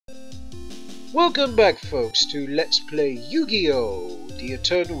Welcome back, folks, to Let's Play Yu-Gi-Oh! The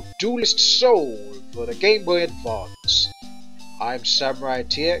Eternal Duelist Soul for the Game Boy Advance. I'm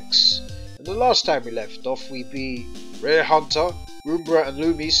SamuraiT-X, and the last time we left off we beat Rare Hunter, Rumbra and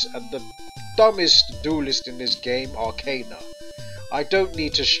Loomis, and the dumbest duelist in this game, Arcana. I don't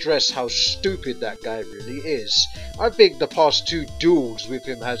need to stress how stupid that guy really is. I think the past two duels with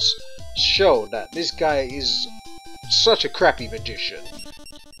him has shown that this guy is such a crappy magician.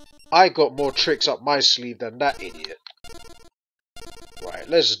 I got more tricks up my sleeve than that idiot. Right,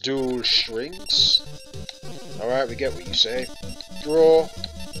 let's duel shrinks. Alright, we get what you say. Draw.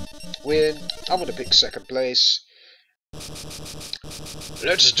 Win. I'm gonna pick second place.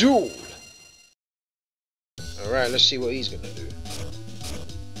 Let's duel! Alright, let's see what he's gonna do.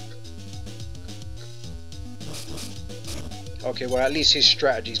 Okay, well at least his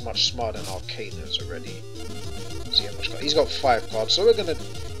strategy is much smarter than Arcana's already. See how much he's got 5 cards, so we're gonna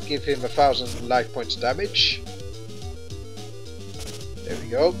give him 1,000 life points damage. There we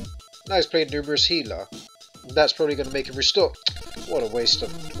go. Now he's playing numerous healer. That's probably going to make him restore. What a waste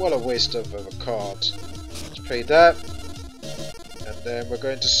of a card. Let's play that, and then we're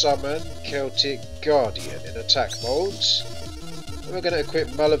going to summon Celtic Guardian in attack mode. And we're going to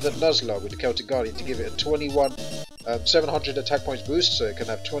equip Malevolent Nuzzler with the Celtic Guardian to give it a 700 attack points boost, so it can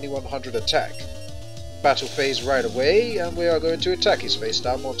have 2100 attack. Battle phase right away, and we are going to attack his face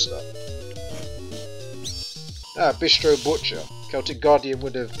down monster. Bistro Butcher. Celtic Guardian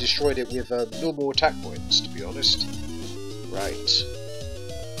would have destroyed it with normal attack points, to be honest. Right.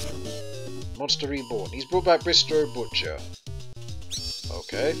 Monster Reborn. He's brought back Bistro Butcher.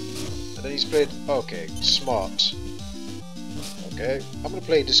 Okay. And then he's played... Okay, smart. Okay, I'm going to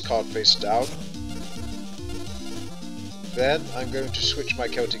play this card face down. Then I'm going to switch my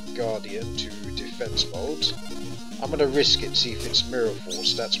Celtic Guardian to defense mode. I'm going to risk it, see if it's Mirror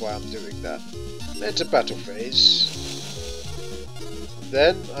Force, that's why I'm doing that. Then to battle phase.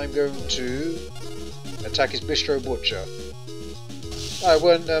 Then I'm going to attack his Bistro Butcher. I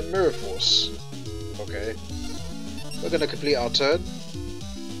won Mirror Force. Okay. We're going to complete our turn.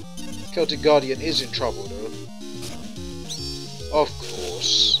 Celtic Guardian is in trouble though. Of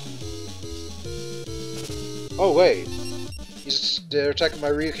course. Oh wait. They're attacking my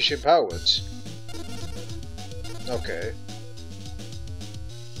Ryukushin Powers. Okay.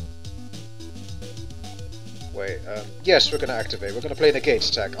 Wait, yes, we're gonna activate. We're gonna play negate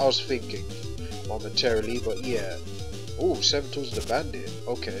attack. I was thinking momentarily, but yeah. Ooh, 7 tools of the bandit.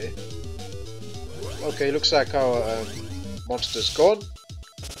 Okay. Okay, looks like our monster's gone.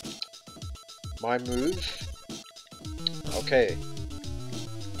 My move. Okay.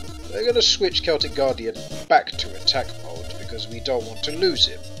 We're gonna switch Celtic Guardian back to attack mode because we don't want to lose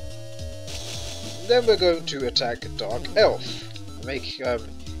him. Then we're going to attack Dark Elf. Make him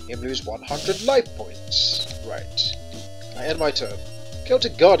lose 100 life points. Right. I end my turn.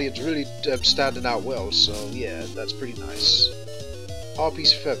 Celtic Guardian's really standing out well, so yeah, that's pretty nice.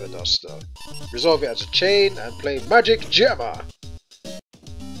 Harpy's Feather Duster. Resolve it as a chain and play Magic Gemma.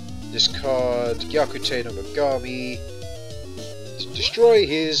 Discard Gyakute no Mogami. Destroy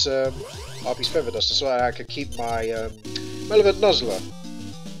his Harpy's Feather Duster so I can keep my Malevolent Nuzzler.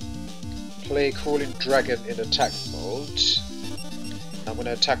 Play Crawling Dragon in attack mode. I'm going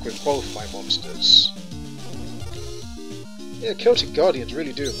to attack with both my monsters. Yeah, Celtic Guardian's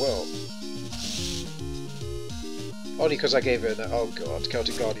really doing well. Only because I gave it an... Oh god,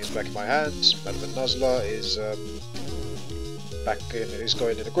 Celtic Guardian's back in my hands. Malevolent Nuzzler is is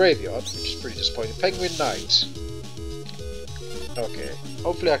going in the graveyard, which is pretty disappointing. Penguin Knight. Okay,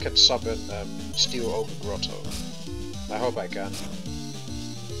 hopefully I can summon Steel Ogre Grotto. I hope I can.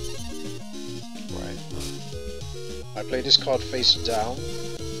 Right. I play this card face down.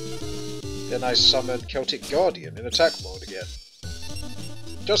 Then I summon Celtic Guardian in attack mode again.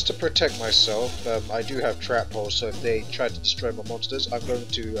 Just to protect myself, I do have trap holes, so if they try to destroy my monsters, I'm going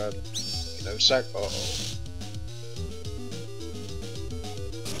to, you know, sack.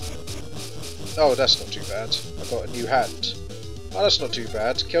 Oh, that's not too bad. I got a new hand. Oh, that's not too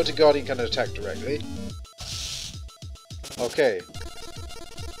bad. Celtic Guardian can attack directly. Okay.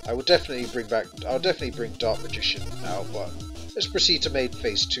 I'll definitely bring Dark Magician now, but let's proceed to main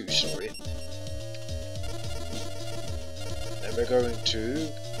phase 2, sorry. And we're going to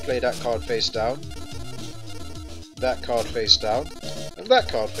play that card face down, that card face down, and that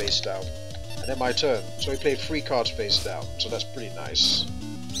card face down. And then my turn. So we play 3 cards face down, so that's pretty nice.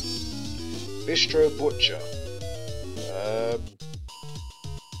 Bistro Butcher.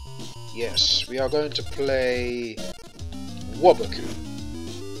 Yes, we are going to play Wabaku,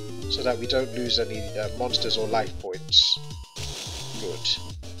 so that we don't lose any monsters or life points. Good.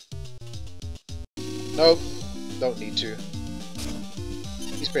 Nope, don't need to.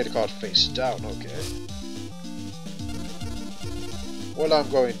 He's played the card face down, okay. What I'm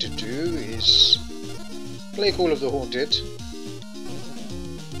going to do is play Call of the Haunted,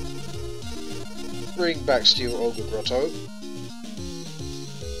 bring back Steel Ogre Grotto.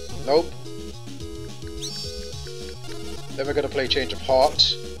 Nope. Then we're going to play Change of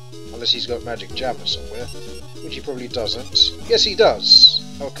Heart, unless he's got Magic Jammer somewhere, which he probably doesn't. Yes, he does.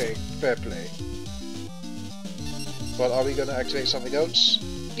 Okay, fair play. But are we going to activate something else?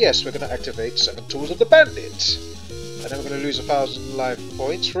 Yes, we're going to activate 7 Tools of the Bandit. And then we're going to lose 1,000 life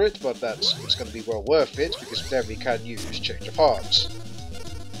points for it, but it's going to be well worth it, because then we can use Change of Heart.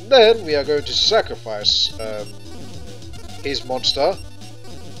 Then we are going to sacrifice his monster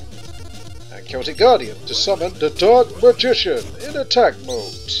and Celtic Guardian to summon the Dark Magician in attack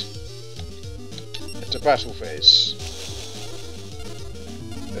mode into battle phase.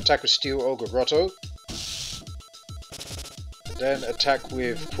 Attack with Steel Ogre Grotto, and then attack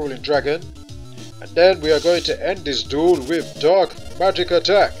with Crawling Dragon, and then we are going to end this duel with Dark Magic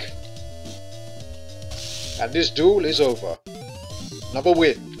Attack. And this duel is over. Another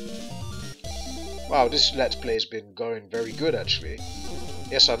win. Wow, this Let's Play has been going very good actually.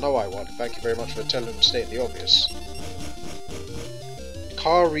 Yes, I know I won. Thank you very much for stating the obvious.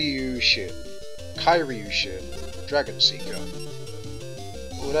 Karyushin. Dragon Seeker.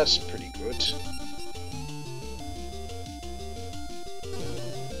 Oh, that's pretty good.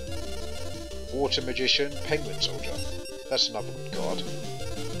 Water Magician, Penguin Soldier. That's another good card.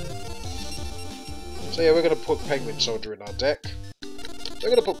 So yeah, we're going to put Penguin Soldier in our deck. We're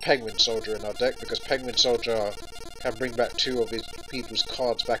going to put Penguin Soldier in our deck because Penguin Soldier can bring back 2 of his people's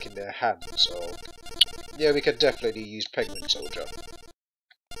cards back in their hand. So yeah, we can definitely use Penguin Soldier.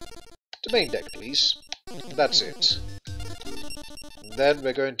 To main deck, please. That's it. And then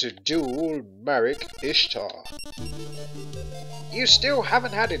we're going to duel Marek Ishtar. You still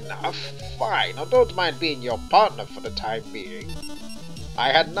haven't had enough? Fine, I don't mind being your partner for the time being.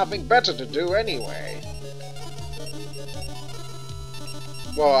 I had nothing better to do anyway.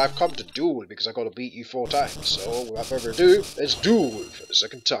 Well, I've come to duel because I've got to beat you 4 times, so without further ado, let's duel for the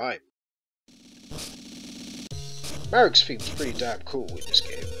 2nd time. Marek's seems pretty damn cool in this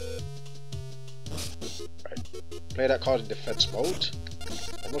game. Right, play that card in defense mode.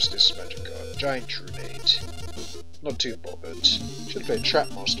 And what's this magic card? Giant Trunade. Not too bothered. Should play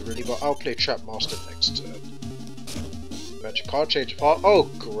Trap Master really, but I'll play Trap Master next turn. Magic card, Change of Heart. Oh,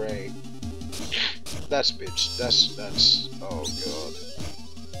 great. That's bitch. That's. Oh god.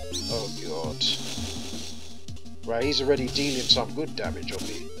 Oh god. Right, he's already dealing some good damage on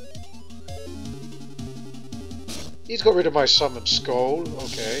me. He's got rid of my Summon Skull.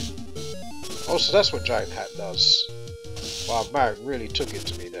 Okay. Oh, so that's what Giant Hat does. Wow, Marek really took it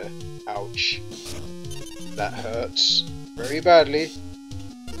to me there. Ouch. That hurts very badly.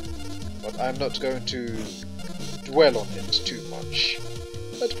 But I'm not going to dwell on it too much.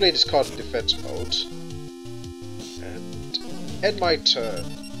 Let's play this card in defense mode. And end my turn.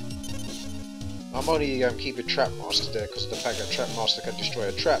 I'm only keeping Trap Master there because of the fact that Trap Master can destroy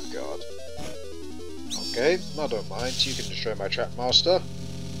a trap guard. Okay, I don't mind. You can destroy my Trap Master.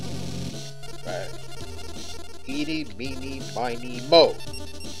 Right. Eeny, meeny, miny, mo.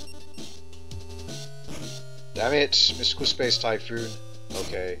 Damn it, Mystical Space Typhoon.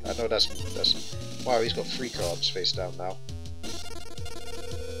 Okay, I know that's. Wow, he's got 3 cards face down now.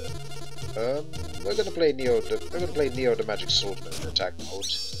 We're gonna play Neo the Magic Swordsman in attack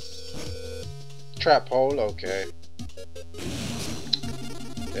mode. Trap hole, okay.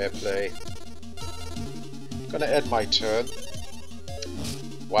 Fair play. Gonna end my turn.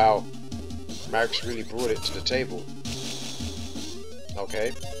 Wow, Marek's really brought it to the table.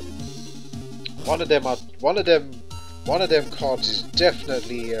 Okay. One of them cards is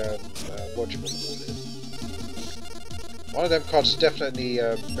definitely whatchamacallit. One of them cards is definitely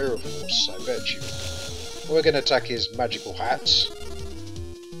Mirror Force, I bet you. We're gonna attack his magical hats.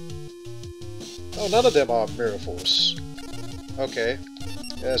 Oh, none of them are Mirror Force. Okay,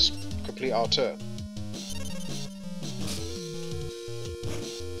 let's complete our turn.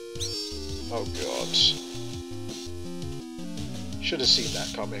 Oh god. Should have seen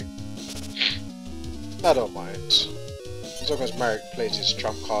that coming. I don't mind. As long as Marek plays his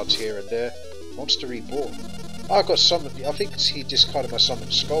trump cards here and there. Monster Reborn. Oh, I got summoned. I think he discarded my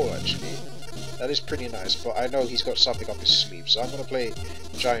Summoned Skull actually. That is pretty nice, but I know he's got something up his sleeve, so I'm going to play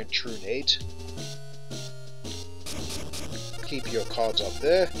Giant Trunade. Keep your cards up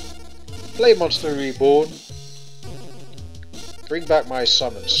there. Play Monster Reborn. Bring back my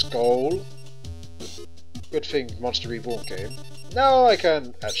Summoned Skull. Good thing Monster Reborn came. Now I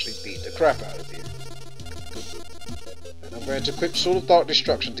can actually beat the crap out of you. I'm going to equip Sword of Dark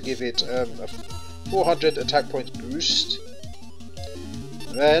Destruction to give it a 400 attack points boost.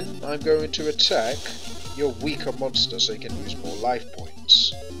 Then I'm going to attack your weaker monster so you can use more life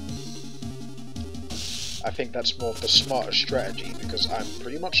points. I think that's more of the smarter strategy because I'm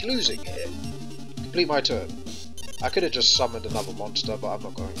pretty much losing here. Complete my turn. I could have just summoned another monster, but I'm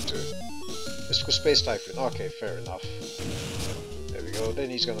not going to. Mystical Space Typhoon. Okay, fair enough. There we go. Then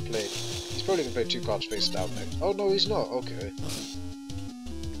he's going to play... He's probably going to play 2 cards face down next. Oh, no, he's not. Okay.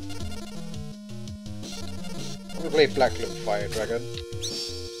 I'm going to play Blackloom Fire Dragon.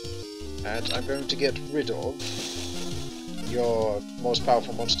 And I'm going to get rid of your most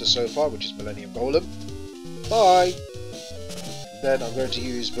powerful monster so far, which is Millennium Golem. Bye! Then I'm going to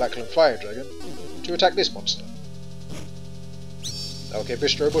use Blackloom Fire Dragon to attack this monster. Okay,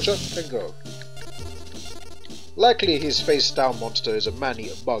 Bistro Butcher, then go. Likely his face down monster is a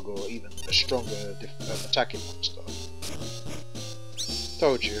man-eater bug or even a stronger attacking monster.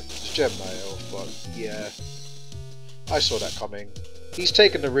 Told you, it's Gem my elf, but yeah. I saw that coming. He's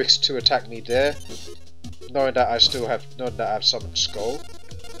taken the risk to attack me there, knowing that I have summoned Skull.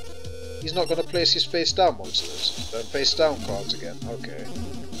 He's not going to place his face down monsters. Then face down cards again. Okay,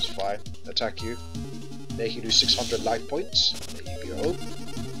 it's fine. Attack you. Make you lose 600 life points. There you go.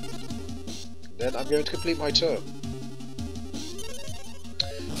 Then I'm going to complete my turn.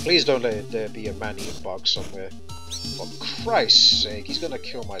 Please don't let there be a man-eating bug somewhere. For Christ's sake, he's going to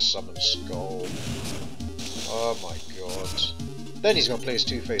kill my summon Skull. Oh my god. Then he's going to play his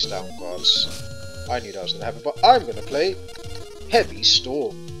 2 face down cards. I knew that was going to happen, but I'm going to play Heavy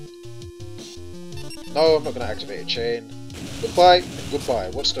Storm. No, I'm not going to activate a chain. Goodbye and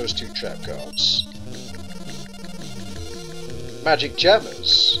goodbye. What's those 2 trap cards? Magic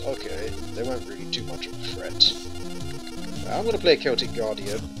Jammers. Okay, they weren't really too much of a threat. I'm going to play Celtic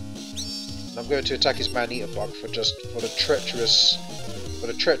Guardian. And I'm going to attack his man-eater bug for the treacherous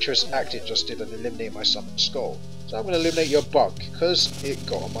act it just did and eliminate my summoned Skull. So I'm going to eliminate your bug because it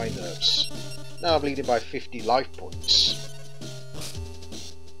got on my nerves. Now I'm leading by 50 life points.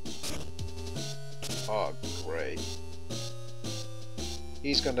 Oh, great.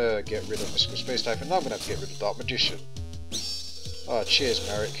 He's going to get rid of Mystical Space Typhoon, and I'm going to have to get rid of Dark Magician. Oh, cheers,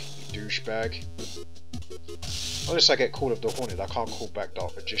 Merrick, you douchebag. Unless I get Call of the Hornet, I can't call back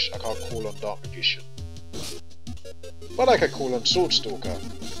Dark Magician. I can't call on Dark Magician. But I can call on Swordstalker,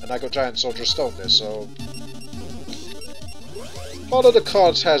 and I got Giant Soldier of Stone there, so... Part of the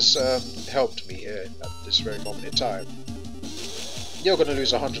cards has helped me here at this very moment in time. You're going to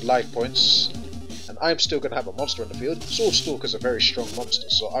lose 100 life points, and I'm still going to have a monster in the field. Swordstalker's a very strong monster,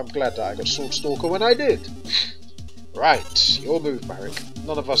 so I'm glad that I got Swordstalker when I did. Right, your move, Marek.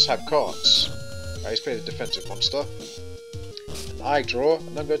 None of us have cards. Right, he's played a defensive monster. And I draw,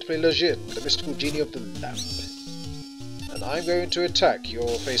 and I'm going to play Lejin, the mystical genie of the lamp. And I'm going to attack your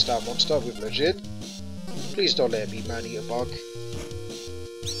face down monster with Lejin. Please don't let me man-eater bug.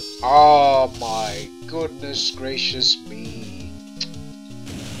 Oh my goodness gracious me.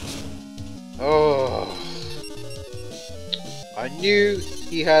 Oh. I knew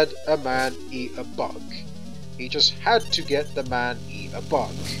he had a man-eater bug. He just had to get the man-eater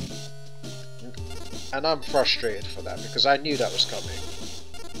bug. And I'm frustrated for that because I knew that was coming.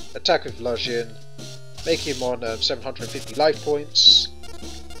 Attack with Lajin. Make him on 750 life points.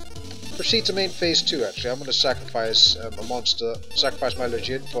 Proceed to main phase 2 actually. I'm going to sacrifice a monster. Sacrifice my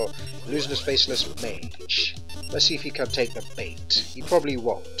Lajin for Illusionist Faceless Mage. Let's see if he can take the bait. He probably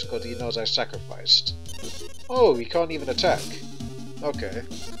won't because he knows I sacrificed. Oh, he can't even attack. Okay.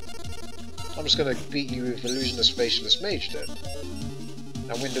 I'm just going to beat you with Illusionist Faceless Mage then.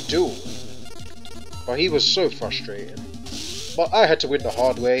 And win the duel. But he was so frustrating. But I had to win the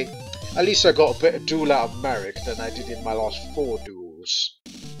hard way. At least I got a better duel out of Marek than I did in my last 4 duels.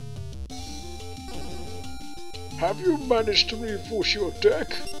 Have you managed to reinforce your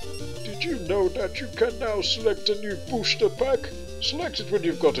deck? Did you know that you can now select a new booster pack? Select it when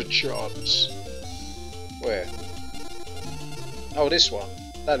you've got a chance. Where? Oh, this one.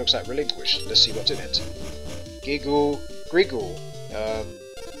 That looks like Relinquished. Let's see what's in it. Griggle.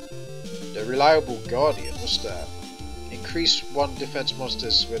 The Reliable Guardian. What's that? Increase 1 defense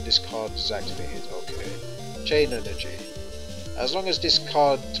monsters when this card is activated. Okay. Chain Energy. As long as this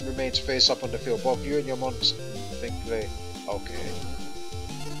card remains face up on the field, both you and your monster play. Okay.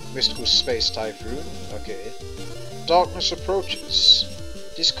 Mystical Space Typhoon. Okay. Darkness Approaches.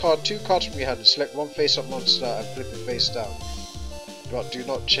 Discard 2 cards from your hand and select 1 face up monster and flip it face down. But do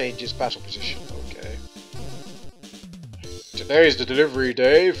not change its battle position. Okay. Today is the delivery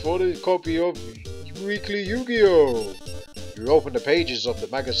day for the copy of Weekly Yu-Gi-Oh! You open the pages of the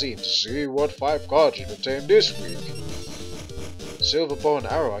magazine to see what 5 cards you can tame this week. Silver bow and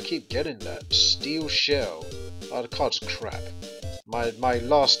arrow, I keep getting that. Steel shell. Oh, the card's crap. My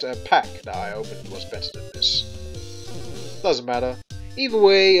last pack that I opened was better than this. Doesn't matter. Either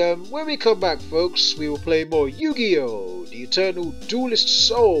way, when we come back, folks, we will play more Yu-Gi-Oh! The Eternal Duelist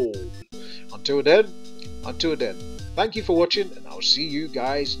Soul. Until then, thank you for watching, and I'll see you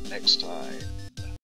guys next time.